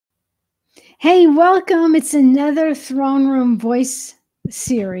Hey, welcome. It's another Throne Room Voice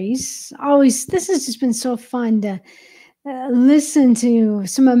series. Always, this has just been so fun to listen to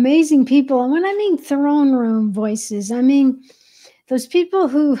some amazing people. And when I mean Throne Room voices, I mean those people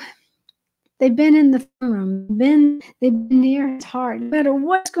who they've been in the throne room, they've been near his heart, no matter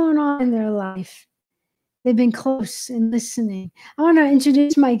what's going on in their life. They've been close and listening. I want to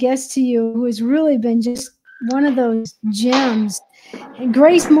introduce my guest to you, who has really been just one of those gems.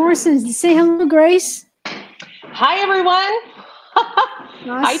 Grace Morrison. Say hello, Grace. Hi, everyone.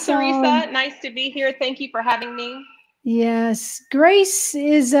 Hi, Awesome. Teresa. Nice to be here. Thank you for having me. Yes. Grace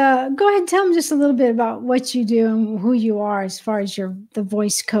is, go ahead and tell them just a little bit about what you do and who you are as far as the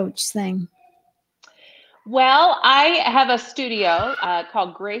voice coach thing. Well, I have a studio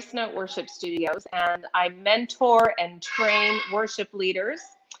called Grace Note Worship Studios, and I mentor and train worship leaders.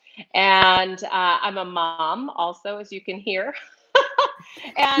 And I'm a mom also, as you can hear.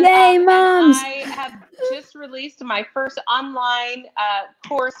 And, Yay, moms! And I have just released my first online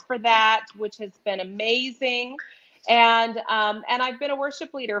course for that, which has been amazing. And I've been a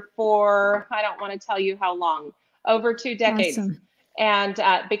worship leader for, I don't want to tell you how long, over 2 decades. Awesome.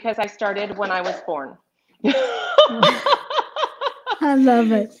 And because I started when I was born. I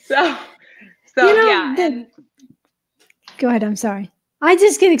love it. So yeah. Go ahead. I'm sorry. I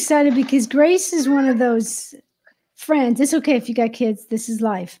just get excited because Grace is one of those friends. It's okay if you got kids. This is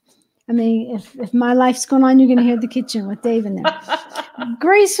life. I mean, if my life's going on, you're going to hear the kitchen with Dave in there.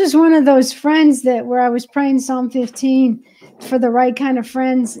 Grace was one of those friends that where I was praying Psalm 15 for the right kind of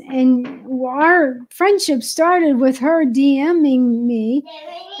friends. And our friendship started with her DMing me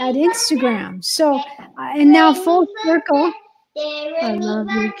at Instagram. So, and now full circle. I love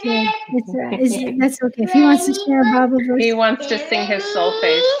you, kid. That's okay. If he wants to share a Bible verse. He wants to sing his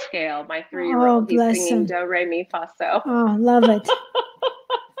solfege scale. My 3-year-old. Oh, bless He's singing him. Do, Re, Mi, Fa, So. Oh, love it.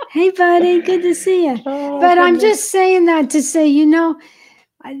 Hey, buddy. Good to see you. Oh, but I'm just saying that to say,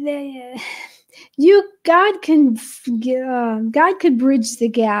 God could bridge the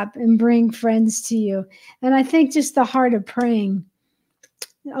gap and bring friends to you. And I think just the heart of praying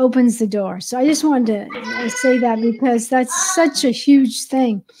opens the door. So I just wanted to say that because that's such a huge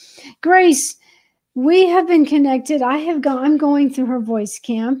thing. Grace, we have been connected. I'm going through her voice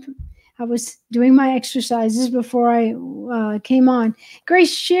camp. I was doing my exercises before I came on.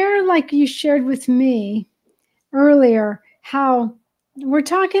 Grace, share like you shared with me earlier how we're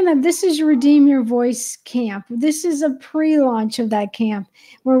talking that this is Redeem Your Voice camp. This is a pre-launch of that camp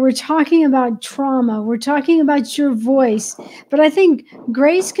where we're talking about trauma. We're talking about your voice. But I think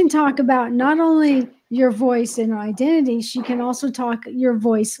Grace can talk about not only your voice and identity, she can also talk your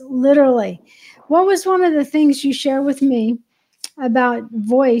voice literally. What was one of the things you shared with me about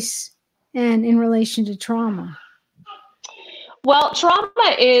voice and in relation to trauma? Well,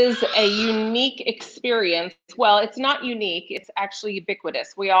 trauma is a unique experience. Well, it's not unique. It's actually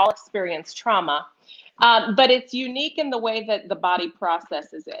ubiquitous. We all experience trauma, but it's unique in the way that the body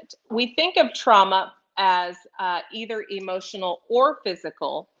processes it. We think of trauma as either emotional or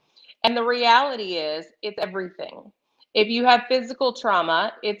physical, and the reality is it's everything. If you have physical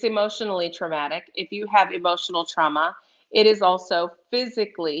trauma, it's emotionally traumatic. If you have emotional trauma, it is also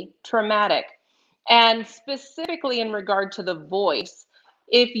physically traumatic. And specifically in regard to the voice,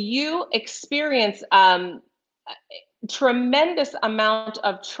 if you experience tremendous amount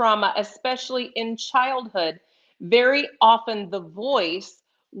of trauma, especially in childhood, very often the voice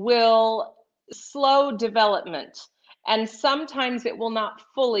will slow development. And sometimes it will not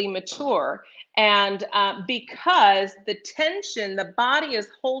fully mature. And because the tension, the body is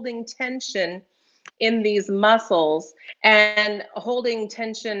holding tension in these muscles and holding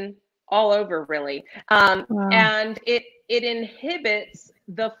tension all over, really. Wow. And it inhibits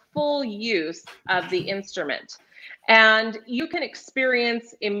the full use of the instrument. And you can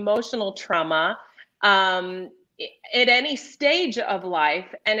experience emotional trauma at any stage of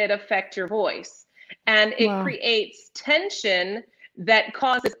life, and it affects your voice. And it creates tension that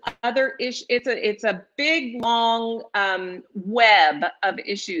causes other issues. It's a big, long web of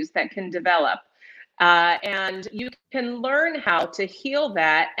issues that can develop. And you can learn how to heal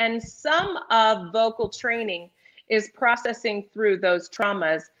that. And some of vocal training is processing through those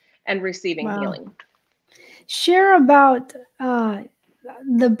traumas and receiving healing. Share about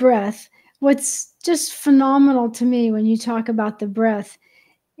the breath. What's just phenomenal to me when you talk about the breath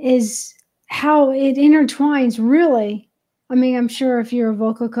is how it intertwines really. I mean, I'm sure if you're a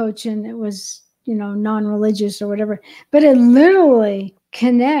vocal coach and it was, non-religious or whatever, but it literally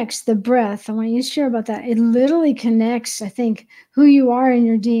connects the breath. I want you to share about that. It literally connects, I think, who you are in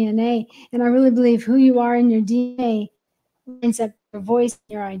your DNA. And I really believe who you are in your DNA ends up voice,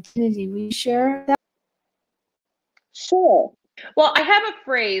 your identity. Will you share that? Sure. Well, I have a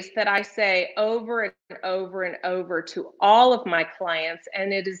phrase that I say over and over and over to all of my clients,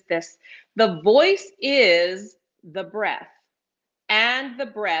 and it is this: the voice is the breath, and the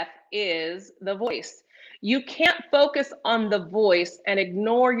breath is the voice. You can't focus on the voice and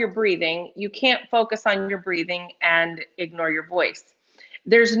ignore your breathing. You can't focus on your breathing and ignore your voice.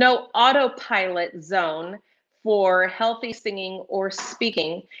 There's no autopilot zone for healthy singing or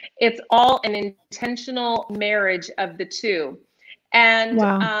speaking. It's all an intentional marriage of the two. And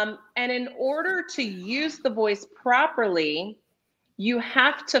in order to use the voice properly, you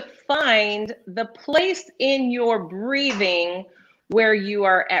have to find the place in your breathing where you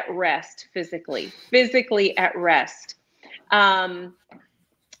are at rest physically at rest.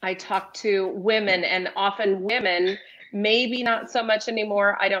 I talk to women, and often women, maybe not so much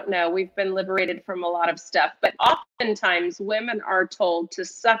anymore, I don't know, we've been liberated from a lot of stuff, but oftentimes women are told to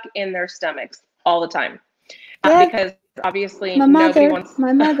suck in their stomachs all the time. Because obviously nobody wants...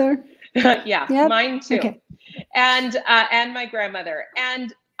 My mother. Yeah, yep. Mine too. Okay. And my grandmother.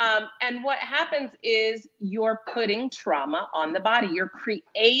 And what happens is you're putting trauma on the body. You're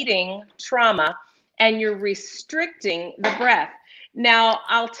creating trauma, and you're restricting the breath. Now,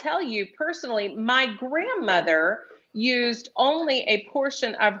 I'll tell you personally, my grandmother used only a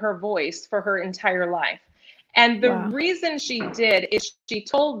portion of her voice for her entire life. And the reason she did is she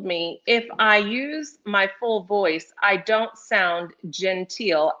told me, if I use my full voice, I don't sound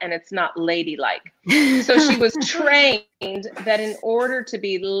genteel and it's not ladylike. So she was trained that in order to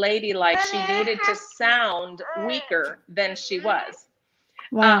be ladylike, she needed to sound weaker than she was.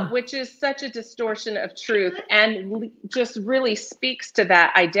 Which is such a distortion of truth, and just really speaks to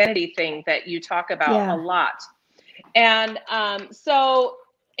that identity thing that you talk about a lot. And so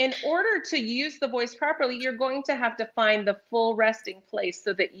in order to use the voice properly, you're going to have to find the full resting place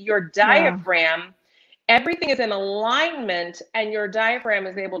so that your diaphragm, everything is in alignment, and your diaphragm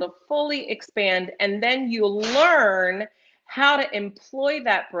is able to fully expand. And then you learn how to employ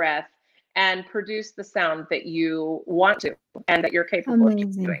that breath and produce the sound that you want to and that you're capable of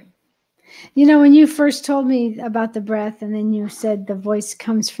doing. You know, when you first told me about the breath, and then you said the voice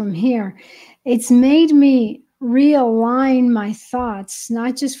comes from here, it's made me realign my thoughts,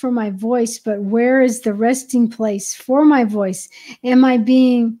 not just for my voice, but where is the resting place for my voice? Am I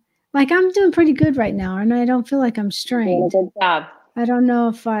being, like, I'm doing pretty good right now, and I don't feel like I'm strained. Good job. I don't know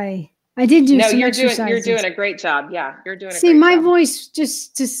if I did do some exercises. You're doing a great job. Yeah, you're doing a great job. See, my voice,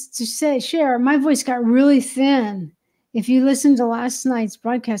 just to share, my voice got really thin. If you listen to last night's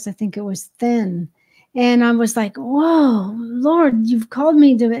broadcast, I think it was thin. And I was like, whoa, Lord, you've called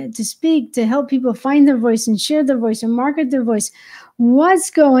me to speak, to help people find their voice and share their voice and market their voice.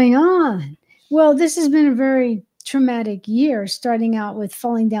 What's going on? Well, this has been a very traumatic year, starting out with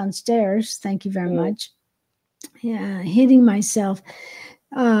falling downstairs. Thank you very much. Yeah, hitting myself.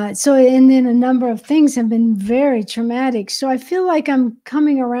 And then a number of things have been very traumatic. So I feel like I'm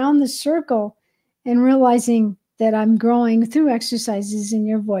coming around the circle and realizing that I'm growing through exercises in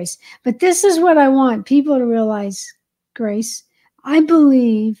your voice. But this is what I want people to realize, Grace. I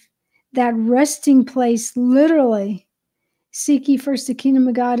believe that resting place, literally, seek ye first the kingdom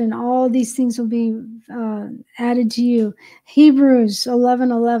of God, and all these things will be added to you. Hebrews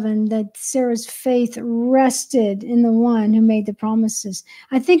 11:11, that Sarah's faith rested in the one who made the promises.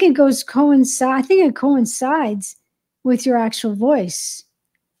 I think it coincides with your actual voice.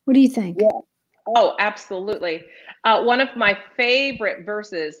 What do you think? Yeah. Oh, absolutely. One of my favorite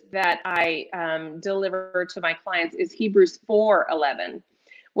verses that I deliver to my clients is Hebrews 4:11,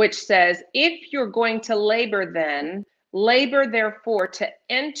 which says, if you're going to labor, then labor therefore to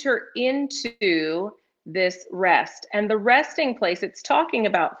enter into this rest. And the resting place, it's talking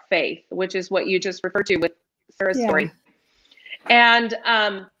about faith, which is what you just referred to with Sarah's story. And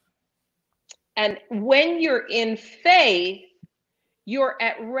when you're in faith, you're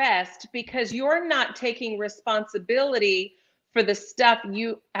at rest because you're not taking responsibility for the stuff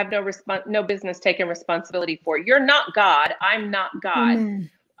you have no business taking responsibility for. You're not God. I'm not God.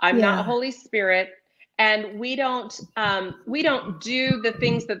 I'm not Holy Spirit. And we don't do the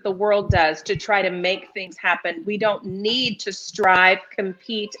things that the world does to try to make things happen. We don't need to strive,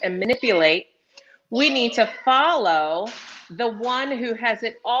 compete, and manipulate. We need to follow the one who has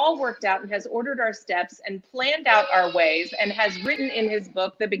it all worked out and has ordered our steps and planned out our ways and has written in his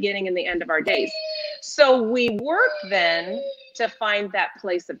book the beginning and the end of our days. So we work then to find that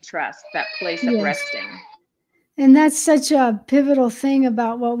place of trust, that place of resting. And that's such a pivotal thing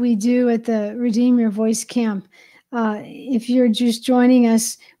about what we do at the Redeem Your Voice Camp. If you're just joining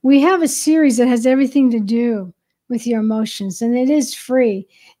us, we have a series that has everything to do with your emotions, and it is free.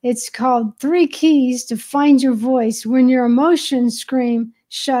 It's called 3 Keys to Find Your Voice When Your Emotions Scream,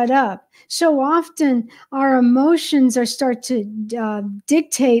 Shut Up. So often our emotions start to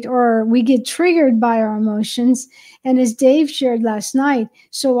dictate, or we get triggered by our emotions. And as Dave shared last night,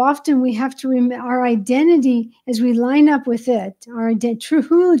 so often we have to remember our identity as we line up with it,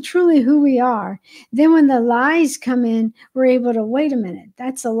 truly who we are. Then when the lies come in, we're able to, wait a minute,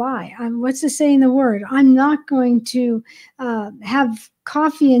 that's a lie. What's it say in the word? I'm not going to have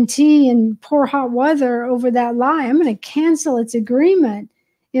coffee and tea and pour hot water over that lie. I'm going to cancel its agreement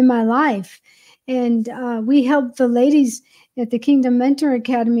in my life. And we help the ladies at the Kingdom Mentor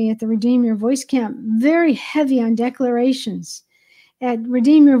Academy at the Redeem Your Voice Camp very heavy on declarations. At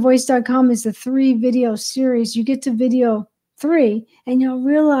redeemyourvoice.com is the 3 video series. You get to video 3 and you'll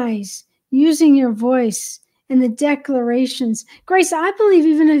realize using your voice and the declarations. Grace, I believe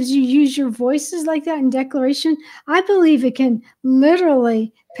even as you use your voices like that in declaration, I believe it can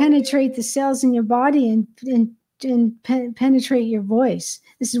literally penetrate the cells in your body and penetrate your voice.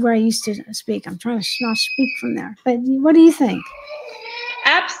 This is where I used to speak. I'm trying to not speak from there. But what do you think?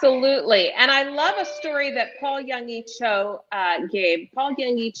 Absolutely. And I love a story that Paul Youngie Cho gave. Paul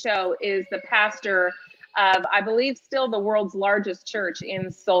Youngie Cho is the pastor of, I believe, still the world's largest church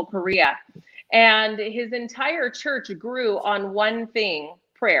in Seoul, Korea. And his entire church grew on one thing: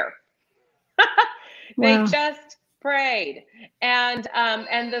 prayer. They Wow. just prayed. And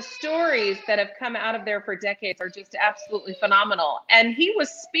the stories that have come out of there for decades are just absolutely phenomenal. And he was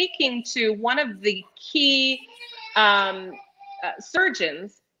speaking to one of the key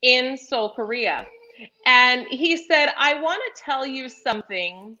surgeons in Seoul, Korea. And he said, I want to tell you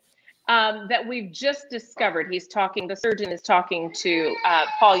something that we've just discovered. The surgeon is talking to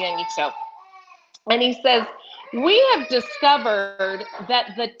Paul Youngie Cho. And he says, we have discovered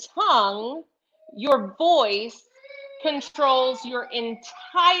that the tongue, your voice, controls your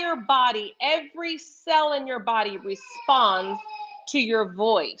entire body. Every cell in your body responds to your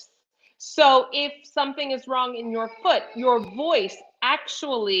voice. So if something is wrong in your foot, your voice,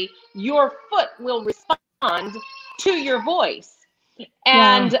 actually, your foot will respond to your voice.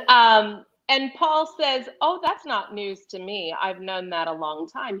 And wow. And Paul says, oh, that's not news to me. I've known that a long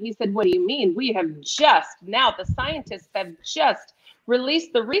time. He said, what do you mean? Now the scientists have just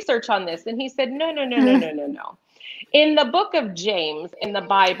released the research on this. And he said, no. In the book of James, in the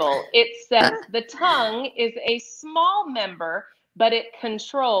Bible, it says the tongue is a small member, but it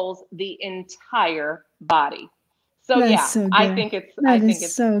controls the entire body. So That's so I good. think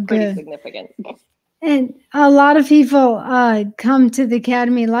it's so pretty good. significant. And a lot of people come to the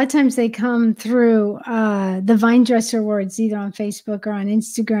Academy. A lot of times they come through the Vine Dresser Words, either on Facebook or on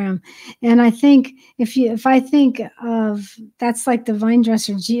Instagram. And I think if I think of, that's like the Vine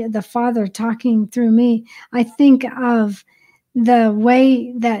Dresser, the Father talking through me, I think of the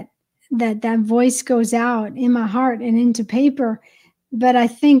way that voice goes out in my heart and into paper. But I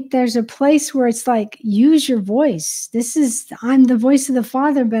think there's a place where it's like, use your voice. I'm the voice of the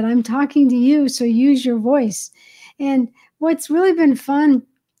Father, but I'm talking to you, so use your voice. And what's really been fun,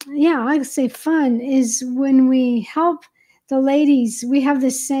 I'd say fun, is when we help the ladies. We have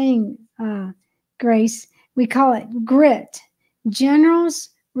this saying, Grace, we call it grit. Generals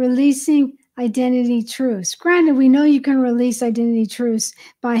releasing identity truths. Granted, we know you can release identity truths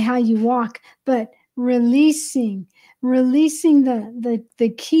by how you walk, but releasing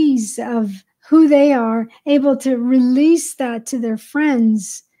the keys of who they are, able to release that to their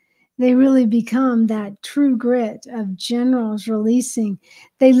friends, they really become that true grit of generals releasing.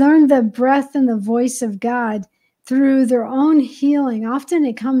 They learn the breath and the voice of God through their own healing. Often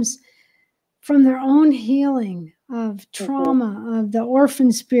it comes from their own healing of trauma, of the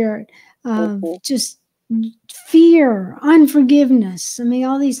orphan spirit, of just fear, unforgiveness. I mean,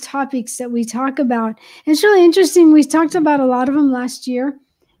 all these topics that we talk about. And it's really interesting. We talked about a lot of them last year,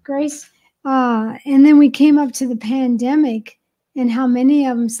 Grace. And then we came up to the pandemic and how many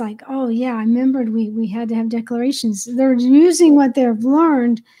of them's like, oh yeah, I remembered we had to have declarations. They're using what they've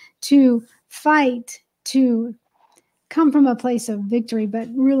learned to fight, to come from a place of victory, but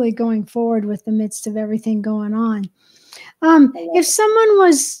really going forward with the midst of everything going on. If someone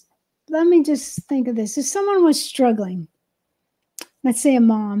was, let me just think of this. If someone was struggling, let's say a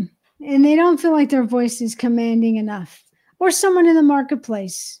mom, and they don't feel like their voice is commanding enough, or someone in the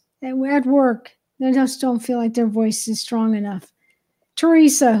marketplace, at work, they just don't feel like their voice is strong enough.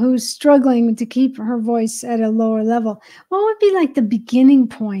 Teresa, who's struggling to keep her voice at a lower level, what would be like the beginning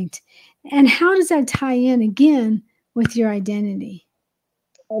point? And how does that tie in again with your identity?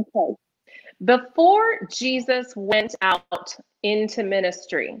 Okay. Before Jesus went out into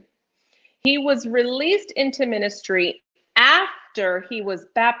ministry, He was released into ministry after he was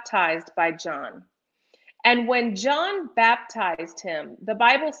baptized by John. And when John baptized him, the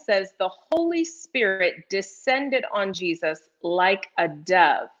Bible says the Holy Spirit descended on Jesus like a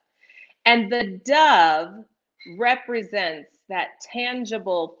dove. And the dove represents that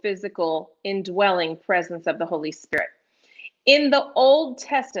tangible, physical, indwelling presence of the Holy Spirit. In the Old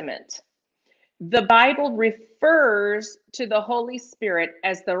Testament, the Bible refers to the Holy Spirit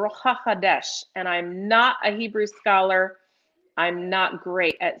as the Ruach HaKodesh. And I'm not a Hebrew scholar. I'm not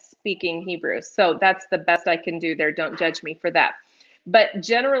great at speaking Hebrew. So that's the best I can do there. Don't judge me for that. But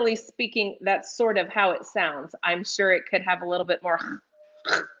generally speaking, that's sort of how it sounds. I'm sure it could have a little bit more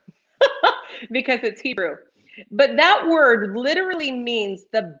because it's Hebrew. But that word literally means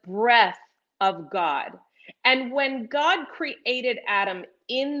the breath of God. And when God created Adam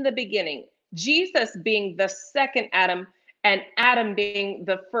in the beginning, Jesus being the second Adam and Adam being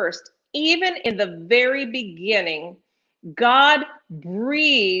the first, even in the very beginning, God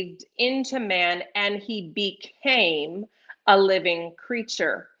breathed into man and he became a living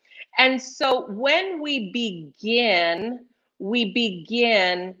creature. And so when we begin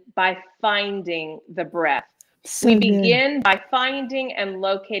by finding the breath. So we good. begin by finding and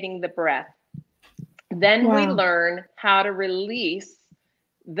locating the breath. Then we learn how to release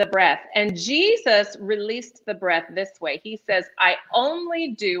the breath. And Jesus released the breath this way. He says, I only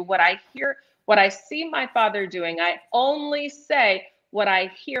do what I hear, what I see my Father doing. I only say what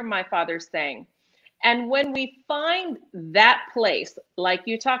I hear my Father saying. And when we find that place, like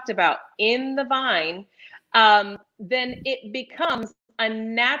you talked about in the vine, then it becomes a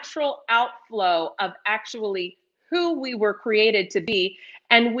natural outflow of actually who we were created to be.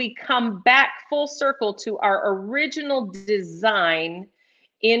 And we come back full circle to our original design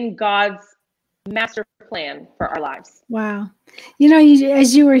in God's master plan for our lives. Wow. You know,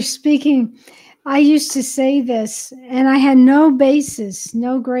 as you were speaking, I used to say this, and I had no basis,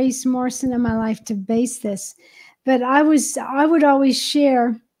 no Grace Morrison in my life to base this. But I would always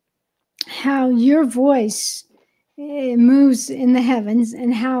share how your voice moves in the heavens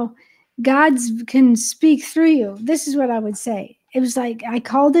and how God can speak through you. This is what I would say. It was like I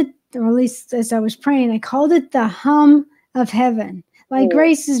called it, or at least as I was praying, I called it the hum of heaven. Like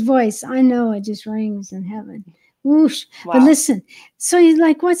Grace's voice, I know it just rings in heaven. Whoosh. Wow. But listen, so you're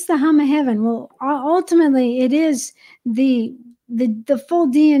like, what's the hum of heaven? Well, ultimately, it is the full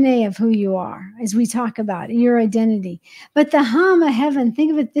DNA of who you are, as we talk about your identity. But the hum of heaven,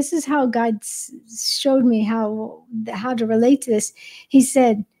 think of it. This is how God showed me how to relate to this. He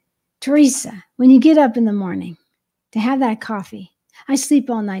said, Teresa, when you get up in the morning to have that coffee, I sleep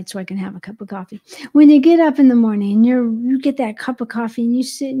all night so I can have a cup of coffee. When you get up in the morning and you get that cup of coffee and you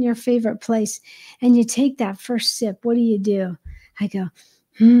sit in your favorite place and you take that first sip, what do? I go,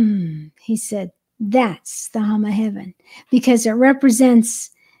 He said, that's the hum of heaven, because it represents,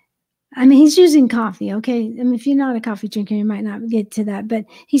 I mean, he's using coffee, okay? I mean, if you're not a coffee drinker, you might not get to that. But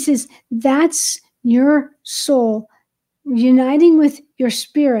he says, that's your soul uniting with your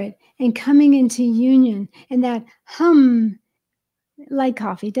spirit and coming into union. And that hum, like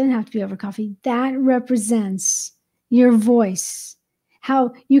coffee, it doesn't have to be over coffee, that represents your voice,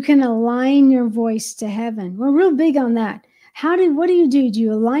 how you can align your voice to heaven. We're real big on that. What do? Do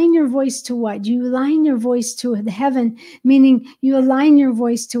you align your voice to what? Do you align your voice to the heaven, meaning you align your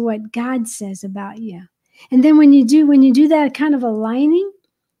voice to what God says about you? And then when you do that kind of aligning,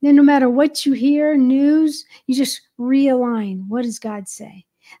 then no matter what you hear, news, you just realign. What does God say?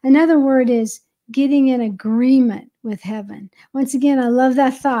 Another word is getting in agreement with heaven. Once again, I love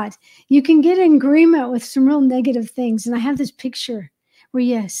that thought. You can get in agreement with some real negative things. And I have this picture where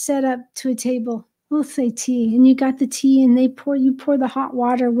you set up to a table, we'll say tea, and you got the tea and you pour the hot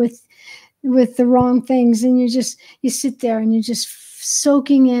water with the wrong things. And you sit there and you're just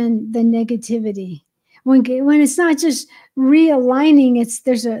soaking in the negativity. When it's not just realigning,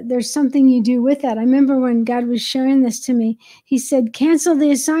 there's something you do with that. I remember when God was sharing this to me, he said, cancel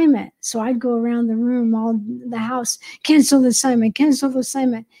the assignment. So I'd go around the room, all the house, cancel the assignment.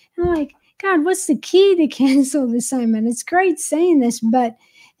 And I'm like, God, what's the key to cancel the assignment? It's great saying this,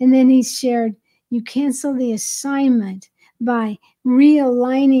 and then he shared, you cancel the assignment by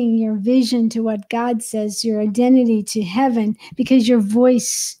realigning your vision to what God says, your identity to heaven, because your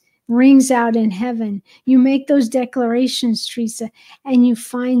voice rings out in heaven. You make those declarations, Teresa, and you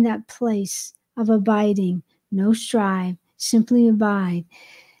find that place of abiding. No strive, simply abide.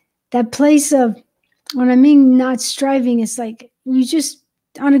 That place of, when I mean not striving, it's like you just,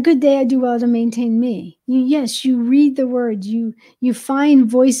 on a good day, I do well to maintain me. You read the word. You find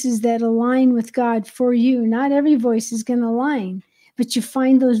voices that align with God for you. Not every voice is going to align, but you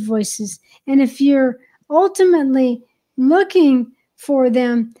find those voices. And if you're ultimately looking for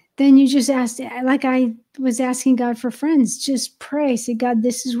them, then you just ask, like I was asking God for friends, just pray. Say, God,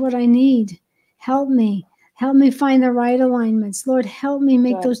 this is what I need. Help me. Help me find the right alignments. Lord, help me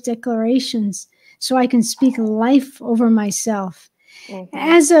make those declarations so I can speak life over myself.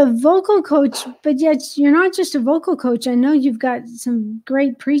 As a vocal coach, but yet you're not just a vocal coach. I know you've got some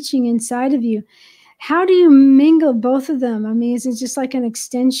great preaching inside of you. How do you mingle both of them? I mean, is it just like an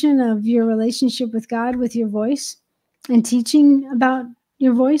extension of your relationship with God with your voice and teaching about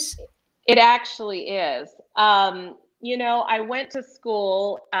your voice? It actually is. You know, I went to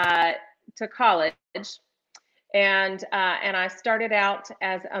school, to college, and I started out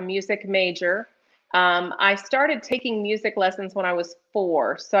as a music major. I started taking music lessons when I was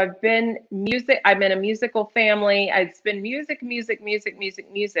 4. So I've been in a musical family. It's been music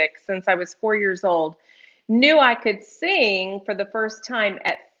since I was 4 years old. Knew I could sing for the first time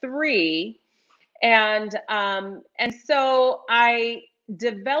at 3. And so I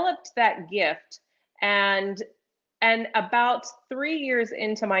developed that gift, and about 3 years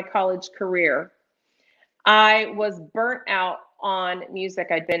into my college career, I was burnt out on music.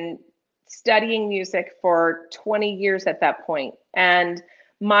 I'd been studying music for 20 years at that point, and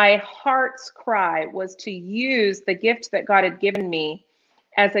my heart's cry was to use the gift that God had given me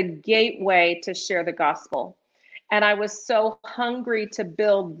as a gateway to share the gospel. And I was so hungry to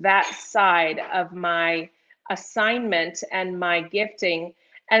build that side of my assignment and my gifting.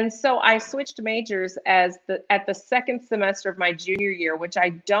 And so I switched majors at the second semester of my junior year, which I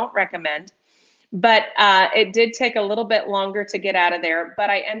don't recommend. But it did take a little bit longer to get out of there. But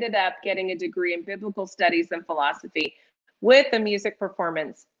I ended up getting a degree in biblical studies and philosophy with a music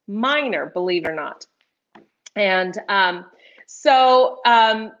performance minor, believe it or not. And so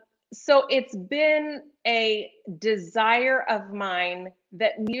it's been a desire of mine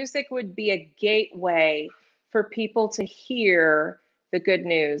that music would be a gateway for people to hear the good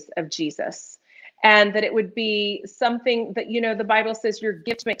news of Jesus. And that it would be something that, you know, the Bible says your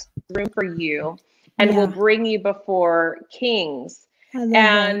gift makes room for you and will bring you before kings.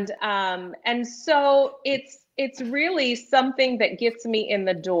 And so it's really something that gets me in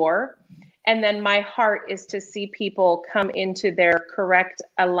the door. And then my heart is to see people come into their correct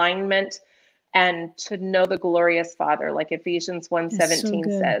alignment and to know the glorious Father, like Ephesians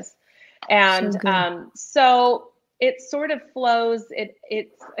 1:17 says. And so it sort of flows.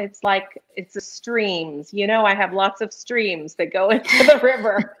 It's like it's a streams. You know, I have lots of streams that go into the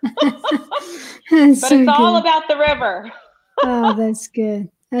river, but it's all about the river. Oh, that's good.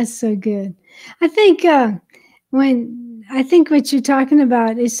 That's so good. I think what you're talking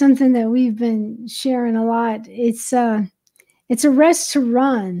about is something that we've been sharing a lot. It's a rest to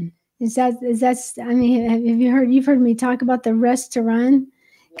run. I mean, you've heard me talk about the rest to run?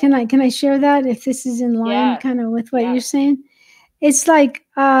 Can I share that if this is in line kind of with what you're saying? It's like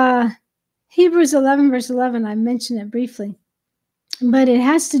Hebrews 11 verse 11. I mentioned it briefly, but it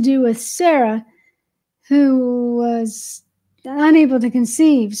has to do with Sarah, who was unable to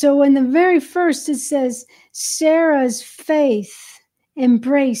conceive. So in the very first, it says Sarah's faith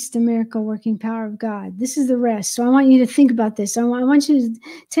embraced the miracle working power of God. This is the rest. So I want you to think about this. I want you to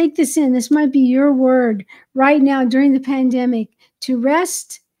take this in. This might be your word right now during the pandemic: to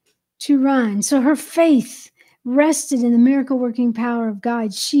rest, to run. So her faith rested in the miracle working power of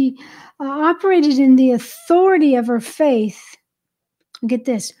God. She operated in the authority of her faith. Get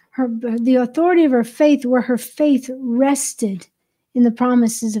this, the authority of her faith, where her faith rested in the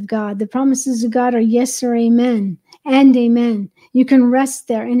promises of God. The promises of God are yes or amen and amen. You can rest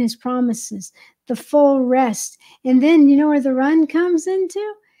there in his promises, the full rest. And then you know where the run comes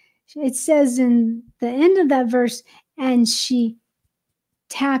into? It says in the end of that verse, and she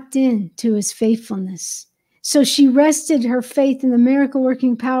tapped into his faithfulness. So she rested her faith in the miracle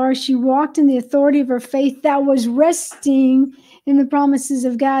working power. She walked in the authority of her faith that was resting in the promises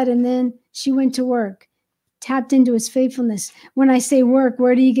of God. And then she went to work, tapped into his faithfulness. When I say work,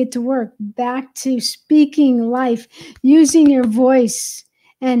 where do you get to work? Back to speaking life, using your voice.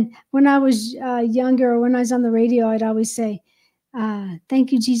 And when I was younger, when I was on the radio, I'd always say,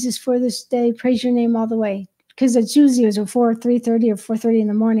 thank you, Jesus, for this day. Praise your name all the way. Because it's usually it was 3:30 or 4:30 in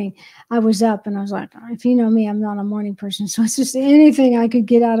the morning. I was up and I was like, if you know me, I'm not a morning person. So it's just anything I could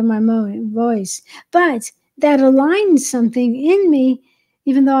get out of my voice. But that aligned something in me,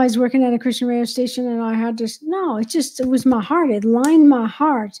 even though I was working at a Christian radio station and I had it was my heart. It lined my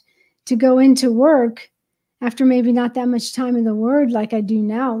heart to go into work after maybe not that much time in the Word like I do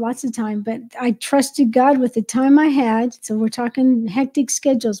now, lots of time, but I trusted God with the time I had. So we're talking hectic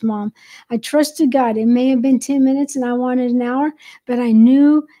schedules, Mom. I trusted God. It may have been 10 minutes and I wanted an hour, but I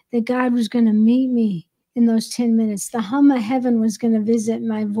knew that God was going to meet me in those 10 minutes. The hum of heaven was going to visit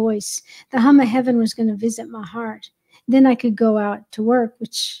my voice. The hum of heaven was going to visit my heart. Then I could go out to work,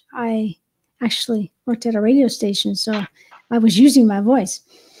 which I actually worked at a radio station, so I was using my voice.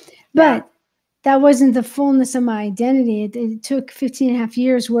 But that wasn't the fullness of my identity. It took 15 and a half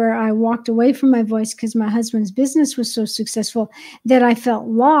years where I walked away from my voice because my husband's business was so successful that I felt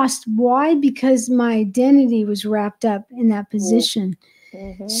lost. Why? Because my identity was wrapped up in that position.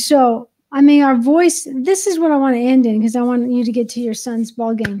 Mm-hmm. So, I mean, our voice, this is what I want to end in because I want you to get to your son's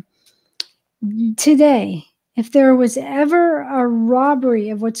ball game. Today, if there was ever a robbery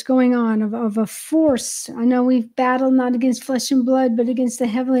of what's going on, of a force, I know we've battled not against flesh and blood, but against the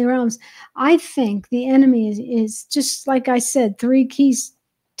heavenly realms. I think the enemy is just like I said, 3 keys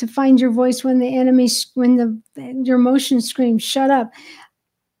to find your voice when the enemy, your emotions scream, shut up.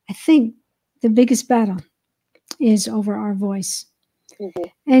 I think the biggest battle is over our voice.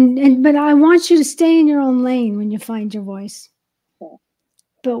 Mm-hmm. But I want you to stay in your own lane when you find your voice.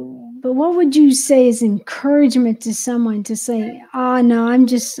 But what would you say is encouragement to someone to say, no,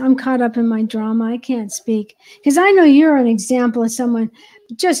 I'm caught up in my drama. I can't speak. Because I know you're an example of someone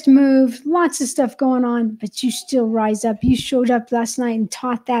just moved, lots of stuff going on, but you still rise up. You showed up last night and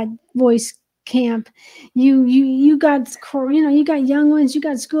taught that voice camp. You got, you got young ones, you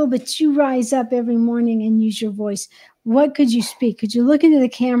got school, but you rise up every morning and use your voice. What could you speak? Could you look into the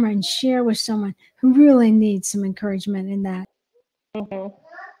camera and share with someone who really needs some encouragement in that? Mm-hmm.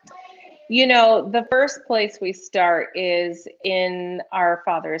 You know, the first place we start is in our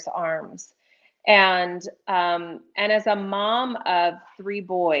Father's arms. And as a mom of 3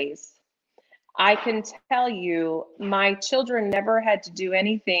 boys, I can tell you my children never had to do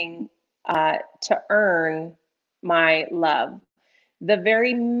anything to earn my love. The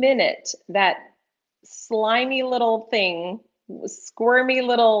very minute that slimy little thing, squirmy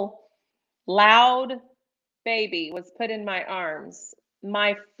little loud baby was put in my arms,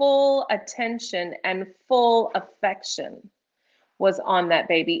 my full attention and full affection was on that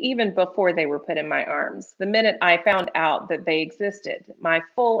baby, even before they were put in my arms. The minute I found out that they existed, my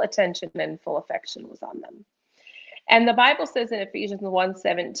full attention and full affection was on them. And the Bible says in Ephesians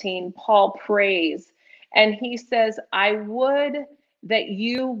 1:17, Paul prays, and he says, I would that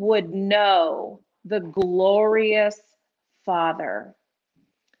you would know the glorious Father.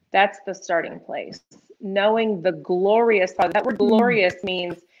 That's the starting place. Knowing the glorious Father. That word glorious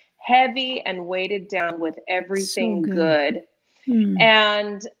means heavy and weighted down with everything so good.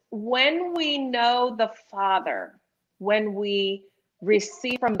 And when we know the Father, when we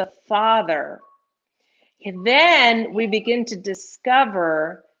receive from the Father, then we begin to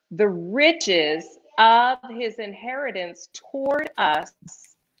discover the riches of his inheritance toward us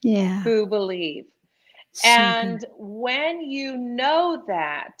who believe. So and when you know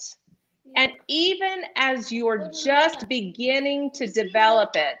that, and even as you're just beginning to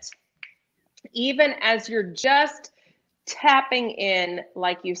develop it, even as you're just tapping in,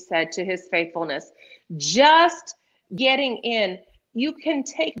 like you said, to his faithfulness, just getting in, you can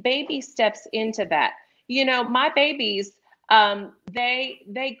take baby steps into that. You know, my babies,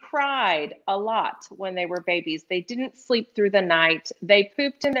 they cried a lot when they were babies. They didn't sleep through the night. They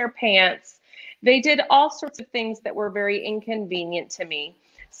pooped in their pants. They did all sorts of things that were very inconvenient to me.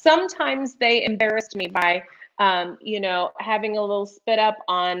 Sometimes they embarrassed me by, having a little spit up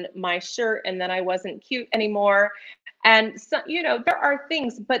on my shirt and then I wasn't cute anymore. And so, there are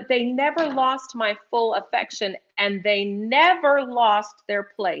things, but they never lost my full affection and they never lost their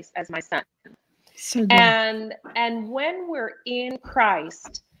place as my son. So and when we're in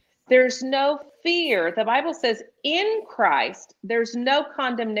Christ, there's no fear. The Bible says in Christ, there's no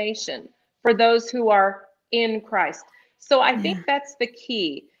condemnation for those who are in Christ. So I think that's the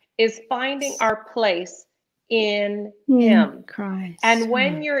key, is finding our place in him. Christ. And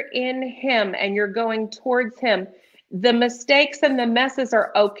when you're in him and you're going towards him, the mistakes and the messes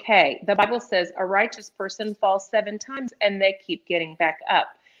are okay. The Bible says a righteous person falls 7 times and they keep getting back up.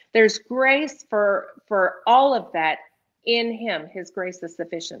 There's grace for all of that in him. His grace is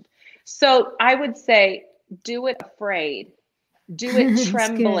sufficient. So I would say, do it afraid. Do it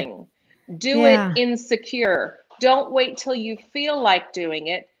trembling. Do it insecure. Don't wait till you feel like doing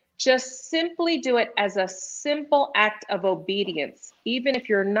it. Just simply do it as a simple act of obedience, even if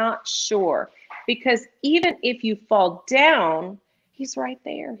you're not sure. Because even if you fall down, he's right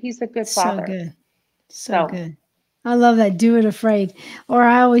there. He's a good father. So good. So good. I love that. Do it afraid. Or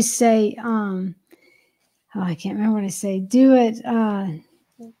I always say, oh, I can't remember what I say. Do it.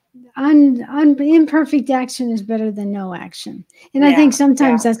 Imperfect action is better than no action. And I think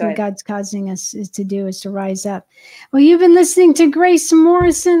sometimes that's what God's causing us is to rise up. Well, you've been listening to Grace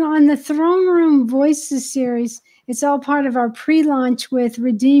Morrison on the Throne Room Voices series. It's all part of our pre-launch with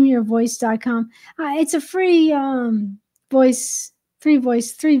redeemyourvoice.com. It's a free three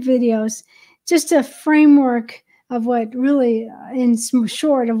videos, just a framework of what really, in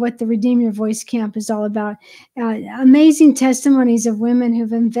short, of what the Redeem Your Voice camp is all about. Amazing testimonies of women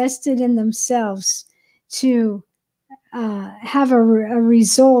who've invested in themselves to have a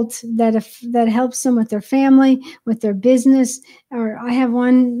result that helps them with their family, with their business. Or I have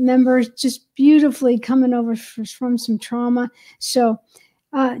one member just beautifully coming over from some trauma. So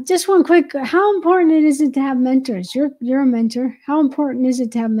just one quick, how important is it to have mentors? You're a mentor. How important is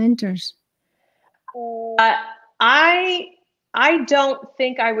it to have mentors? I don't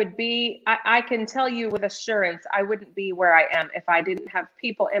think I would be, I can tell you with assurance, I wouldn't be where I am if I didn't have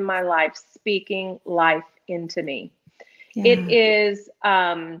people in my life speaking life into me. Yeah. It is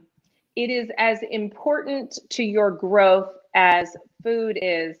as important to your growth as food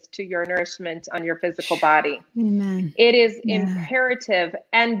is to your nourishment on your physical body. Amen. It is imperative.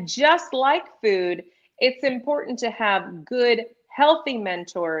 And just like food, it's important to have good, healthy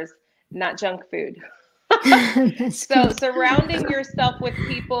mentors, not junk food. So surrounding yourself with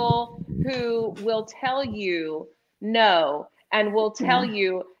people who will tell you no and will tell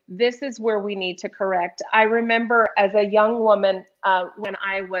you this is where we need to correct. I remember as a young woman when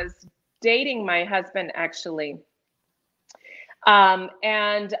I was dating my husband, actually,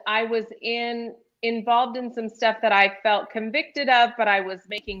 and I was involved in some stuff that I felt convicted of, but I was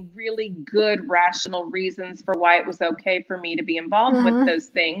making really good rational reasons for why it was okay for me to be involved with those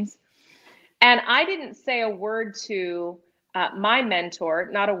things. And I didn't say a word to my mentor,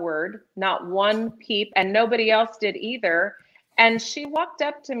 not a word, not one peep, and nobody else did either. And she walked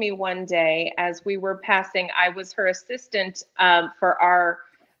up to me one day as we were passing. I was her assistant for our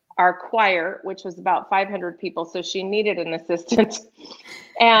choir, which was about 500 people, so she needed an assistant.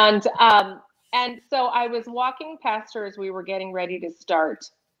 And so I was walking past her as we were getting ready to start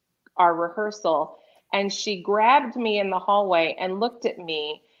our rehearsal, and she grabbed me in the hallway and looked at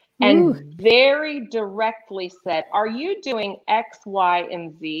me and very directly said, "Are you doing X, Y,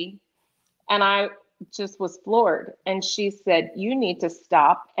 and Z?" And I just was floored. And she said, "You need to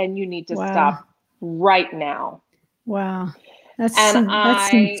stop, and you need to stop right now." Wow. That's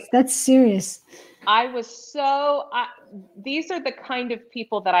serious. I was so, these are the kind of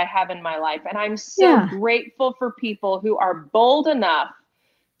people that I have in my life. And I'm so grateful for people who are bold enough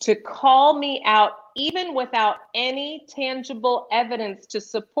to call me out, even without any tangible evidence to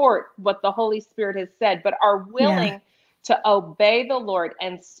support what the Holy Spirit has said, but are willing to obey the Lord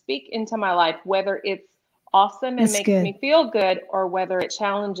and speak into my life, whether it's awesome and makes me feel good, or whether it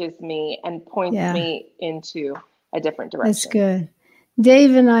challenges me and points me into a different direction. That's good.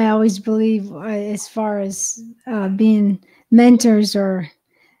 Dave and I always believe, as far as being mentors or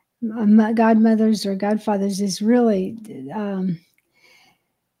godmothers or godfathers, is really,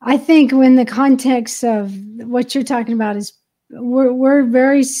 I think when the context of what you're talking about is, we're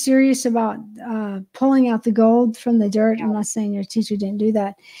very serious about pulling out the gold from the dirt. I'm not saying your teacher didn't do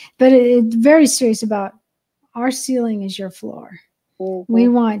that, but it's very serious about our ceiling is your floor. We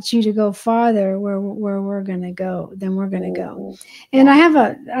want you to go farther where we're going to go, then we're going to go. And I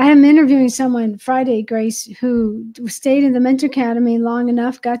am interviewing someone Friday, Grace, who stayed in the Mentor Academy long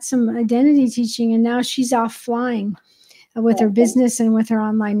enough, got some identity teaching, and now she's off flying with her business and with her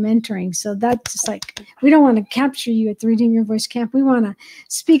online mentoring. So that's just like, we don't want to capture you at the Redeem Your Voice camp. We want to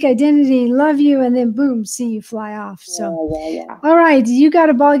speak identity, love you, and then boom, see you fly off. So, all right, you got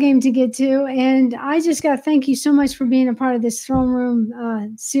a ball game to get to. And I just got to thank you so much for being a part of this Throne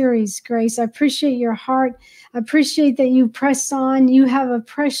Room series, Grace. I appreciate your heart. I appreciate that you press on. You have a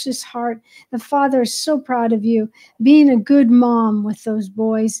precious heart. The Father is so proud of you, being a good mom with those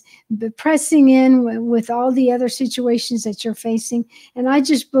boys, pressing in with all the other situations that you're facing. And I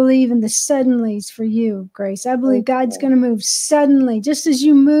just believe in the suddenlies for you, Grace. I believe God's going to move suddenly, just as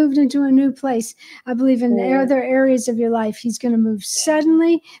you moved into a new place. I believe in other areas of your life, he's going to move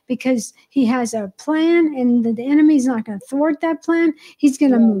suddenly, because he has a plan, and the enemy's not going to thwart that plan. He's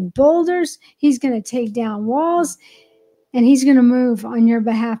going to move boulders. He's going to take down walls, and he's going to move on your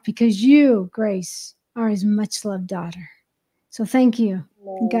behalf, because you, Grace, are his much loved daughter. So thank you.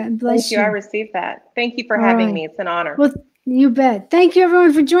 God bless you. Thank you. I received that. Thank you for having me. It's an honor. Well, you bet. Thank you,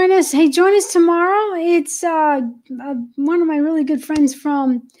 everyone, for joining us. Hey, join us tomorrow. It's one of my really good friends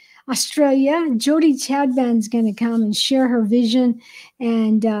from Australia. Jody Chadban's going to come and share her vision.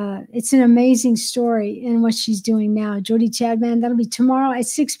 And it's an amazing story in what she's doing now. Jody Chadban, that'll be tomorrow at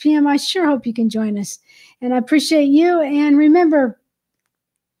 6 p.m. I sure hope you can join us. And I appreciate you. And remember,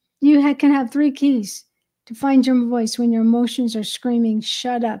 you can have 3 keys to find your voice when your emotions are screaming,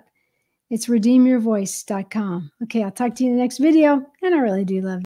 shut up. It's redeemyourvoice.com. Okay, I'll talk to you in the next video. And I really do love you.